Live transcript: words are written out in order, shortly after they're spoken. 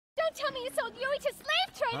Don't tell me you sold Yui to slave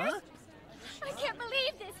traders! Huh? I can't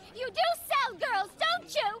believe this! You do sell girls,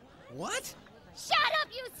 don't you? What? Shut up,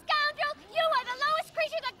 you scoundrel! You are the lowest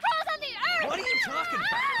creature that crawls on the earth! What are you talking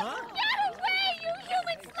about, huh? Get away, you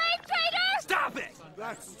human slave trader! Stop it!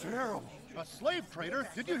 That's terrible. A slave trader?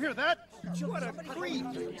 Did you hear that? What a creep!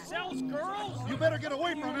 He sells girls? You better get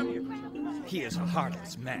away from him. He is a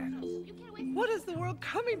heartless man. What is the world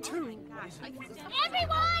coming to?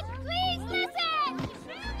 Everyone, please listen!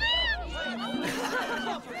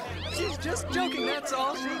 She's just joking, that's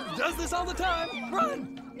all. She does this all the time.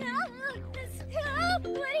 Run! What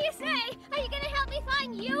do you say? Are you gonna help me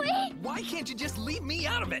find Yui? Why can't you just leave me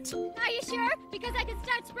out of it? Are you sure? Because I could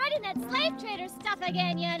start spreading that slave trader stuff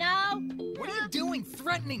again, you know? What are you doing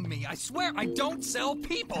threatening me? I swear I don't sell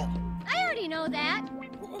people. I already know that.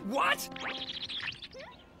 What?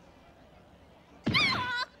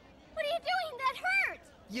 Ah! What are you doing? That hurt!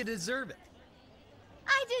 You deserve it.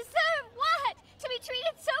 I deserve what? To be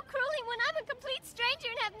treated so cruelly when I'm a complete stranger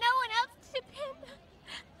and have no one else to depend on.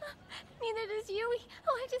 Neither does Yui.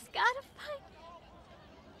 Oh, I just gotta find...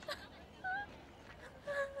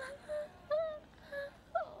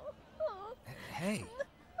 Hey.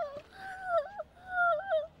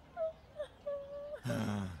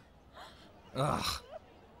 Ugh.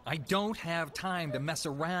 I don't have time to mess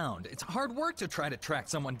around. It's hard work to try to track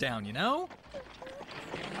someone down, you know?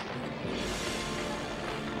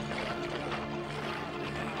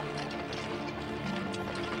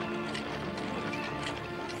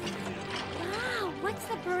 Wow, what's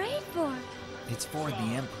the parade for? It's for the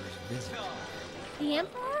Emperor's visit. The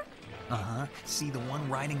Emperor? Uh-huh. See, the one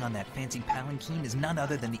riding on that fancy palanquin is none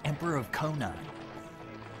other than the Emperor of Konan.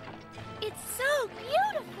 It's so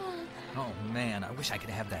beautiful! Oh man, I wish I could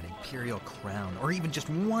have that imperial crown, or even just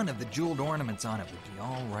one of the jeweled ornaments on it would be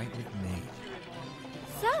all right with me.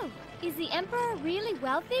 So, is the Emperor really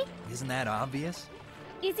wealthy? Isn't that obvious?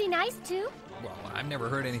 Is he nice too? Well, I've never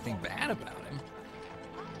heard anything bad about him.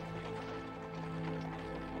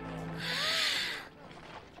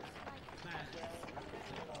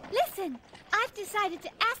 Listen, I've decided to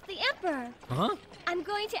ask the Emperor. Huh? I'm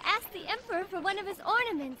going to ask the Emperor for one of his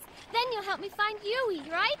ornaments. Then you'll help me find Yui,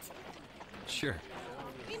 right? Sure.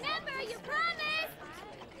 Remember, you promised!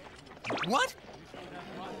 What?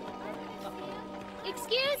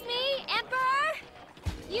 Excuse me, Emperor?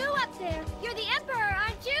 You up there, you're the Emperor,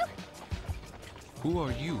 aren't you? Who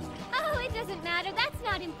are you? Oh, it doesn't matter, that's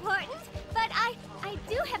not important. But I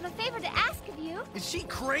do have a favor to ask of you. Is she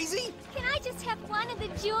crazy? Can I just have one of the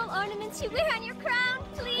jewel ornaments you wear on your crown,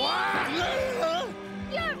 please? What?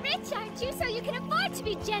 You're rich, aren't you? So you can afford to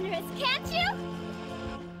be generous, can't you?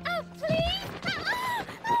 Oh, please!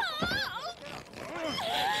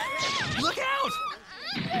 Look out!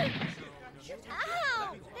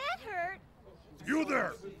 Ow, that hurt. You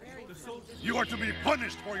there! You are to be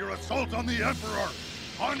punished for your assault on the Emperor!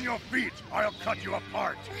 On your feet, I'll cut you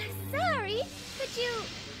apart! Sorry, could you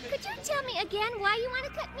tell me again why you want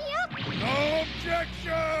to cut me up? No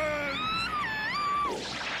objections!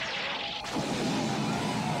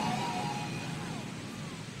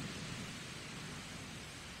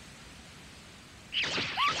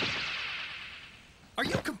 Are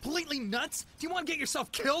you completely nuts? Do you want to get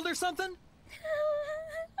yourself killed or something?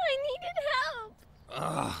 I needed help.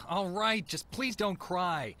 Ugh, all right, just please don't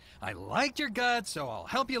cry. I liked your guts, so I'll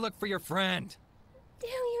help you look for your friend. Do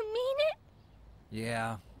you mean it?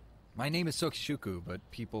 Yeah. My name is Sokishuku, but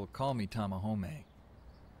people call me Tamahome.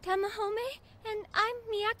 Tamahome, and I'm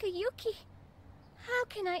Miyaka Yuki. How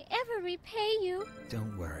can I ever repay you?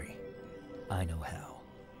 Don't worry. I know how.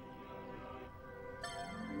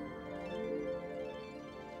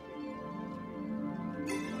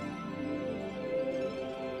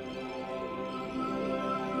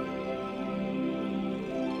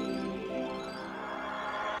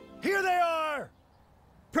 Here they are!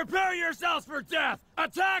 Prepare yourselves for death!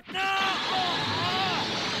 Attack now!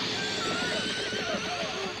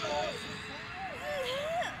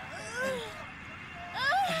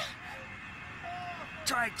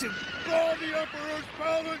 Try to... Draw the Emperor's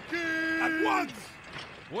palanquin! At once!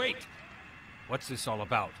 Wait! What's this all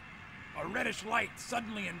about? A reddish light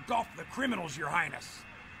suddenly engulfed the criminals, Your Highness.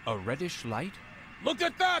 A reddish light? Look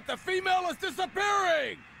at that! The female is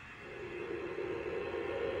disappearing!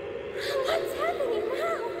 What's happening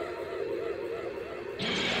now?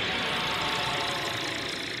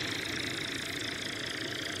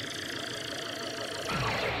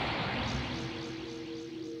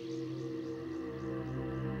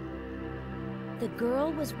 The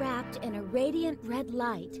girl was wrapped in a radiant red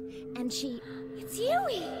light, and she... It's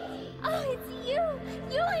Yui! Oh, it's you!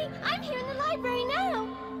 Yui, I'm here in the library now!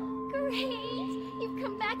 Great! You've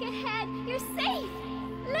come back Look ahead. You're safe.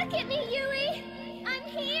 Look at me, Yui. I'm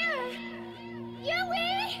here.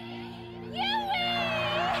 Yui!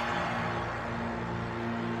 Yui!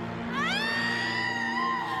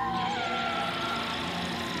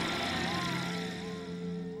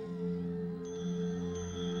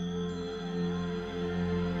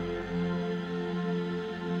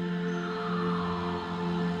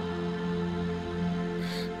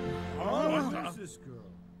 What is this girl?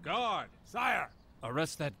 Guard! Sire!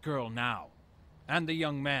 Arrest that girl now. And the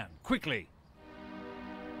young man, quickly!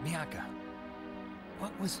 Miyaka,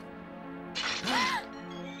 what was...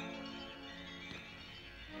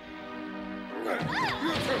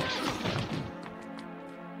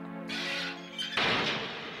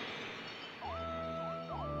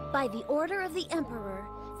 By the order of the Emperor,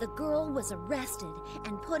 the girl was arrested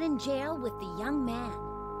and put in jail with the young man.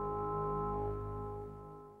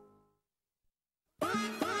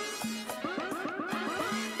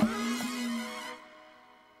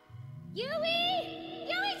 Yui!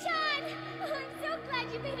 Yui-chan! Oh, I'm so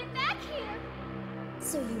glad you made it back here.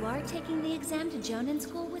 So you are taking the exam to Jonin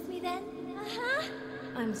school with me then? Uh-huh.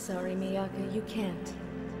 I'm sorry, Miyaka, you can't.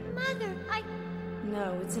 Mother,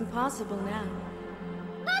 No, it's impossible now.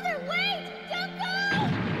 Mother, wait! Don't go!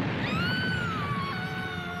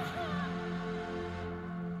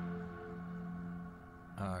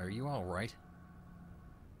 Are you all right?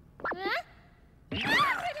 Huh? Get away from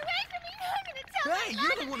me! I'm gonna tell Hey,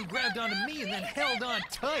 you're the one who grabbed onto me and then held on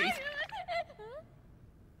tight!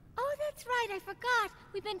 Oh, that's right, I forgot.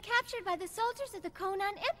 We've been captured by the soldiers of the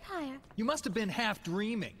Conan Empire. You must have been half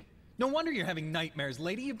dreaming. No wonder you're having nightmares,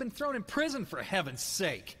 lady. You've been thrown in prison for heaven's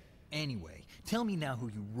sake. Anyway, tell me now who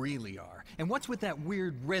you really are, and what's with that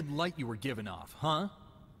weird red light you were giving off, huh?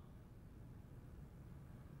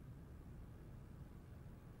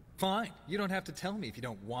 Fine, you don't have to tell me if you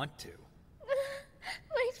don't want to.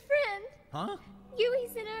 My friend. Huh?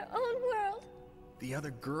 Yui's in our own world, The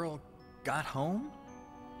other girl got home?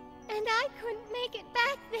 and I couldn't make it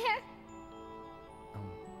back there.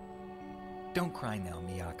 Don't cry now,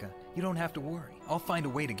 Miyaka. You don't have to worry. I'll find a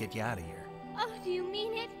way to get you out of here. Oh, do you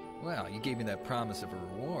mean it? Well, you gave me that promise of a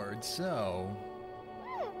reward, so...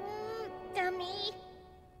 Dummy.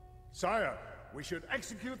 Sire, we should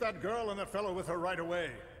execute that girl and the fellow with her right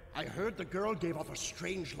away. I heard the girl gave off a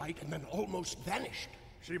strange light and then almost vanished.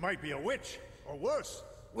 She might be a witch, or worse.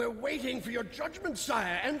 We're waiting for your judgment,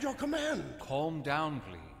 sire, and your command. Calm down,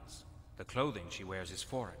 please. The clothing she wears is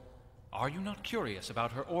foreign. Are you not curious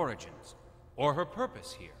about her origins? Or her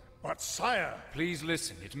purpose here? But sire... Please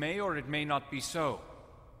listen, it may or it may not be so.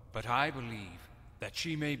 But I believe that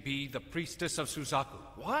she may be the priestess of Suzaku.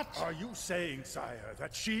 What? Are you saying, sire,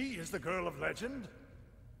 that she is the girl of legend?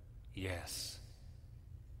 Yes.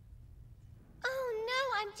 Oh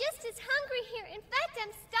no, I'm just as hungry here. In fact,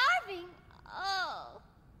 I'm starving. Oh.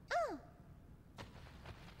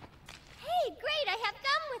 Hey, great, I have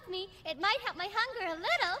gum with me. It might help my hunger a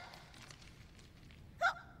little.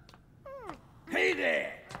 Hey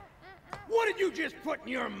there! What did you just put in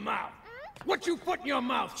your mouth? What you put in your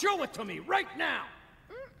mouth? Show it to me right now!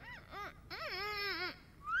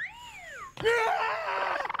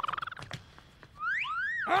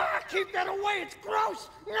 Ah! Keep that away! It's gross!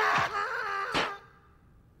 Ah!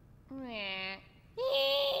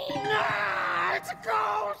 It's a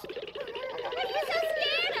ghost! What are you so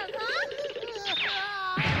scared of, huh?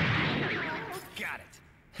 Got it.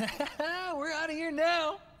 We're out of here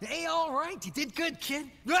now. Hey, all right. You did good, kid.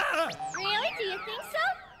 Ah! Really? Do you think so?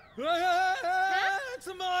 It's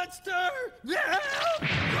a monster!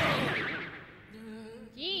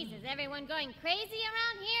 Jeez, is everyone going crazy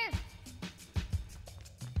around here?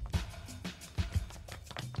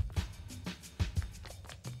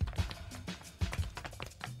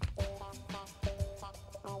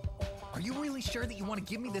 Are you really sure that you want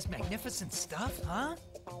to give me this magnificent stuff, huh?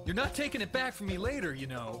 You're not taking it back from me later, you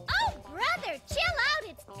know. Oh, brother, chill out,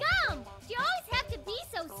 it's gum! Do you always have to be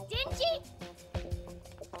so stingy?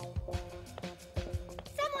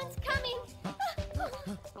 Someone's coming!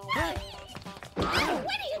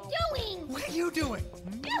 What are you doing? What are you doing?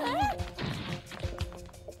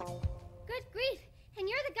 Good grief, and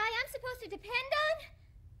you're the guy I'm supposed to depend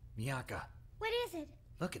on? Miyaka, What is it?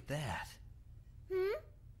 look at that.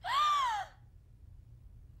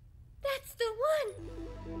 That's the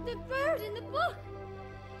one! The bird in the book!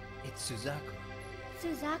 It's Suzaku,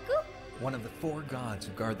 Suzaku? one of the 4 gods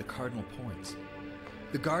who guard the cardinal points.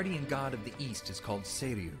 The guardian god of the east is called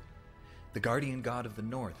Seiryu. The guardian god of the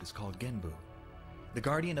north is called Genbu. The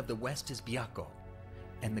guardian of the west is Byakko.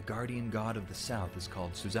 And the guardian god of the south is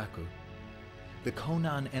called Suzaku. The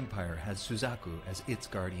Conan Empire has Suzaku as its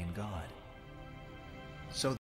guardian god. So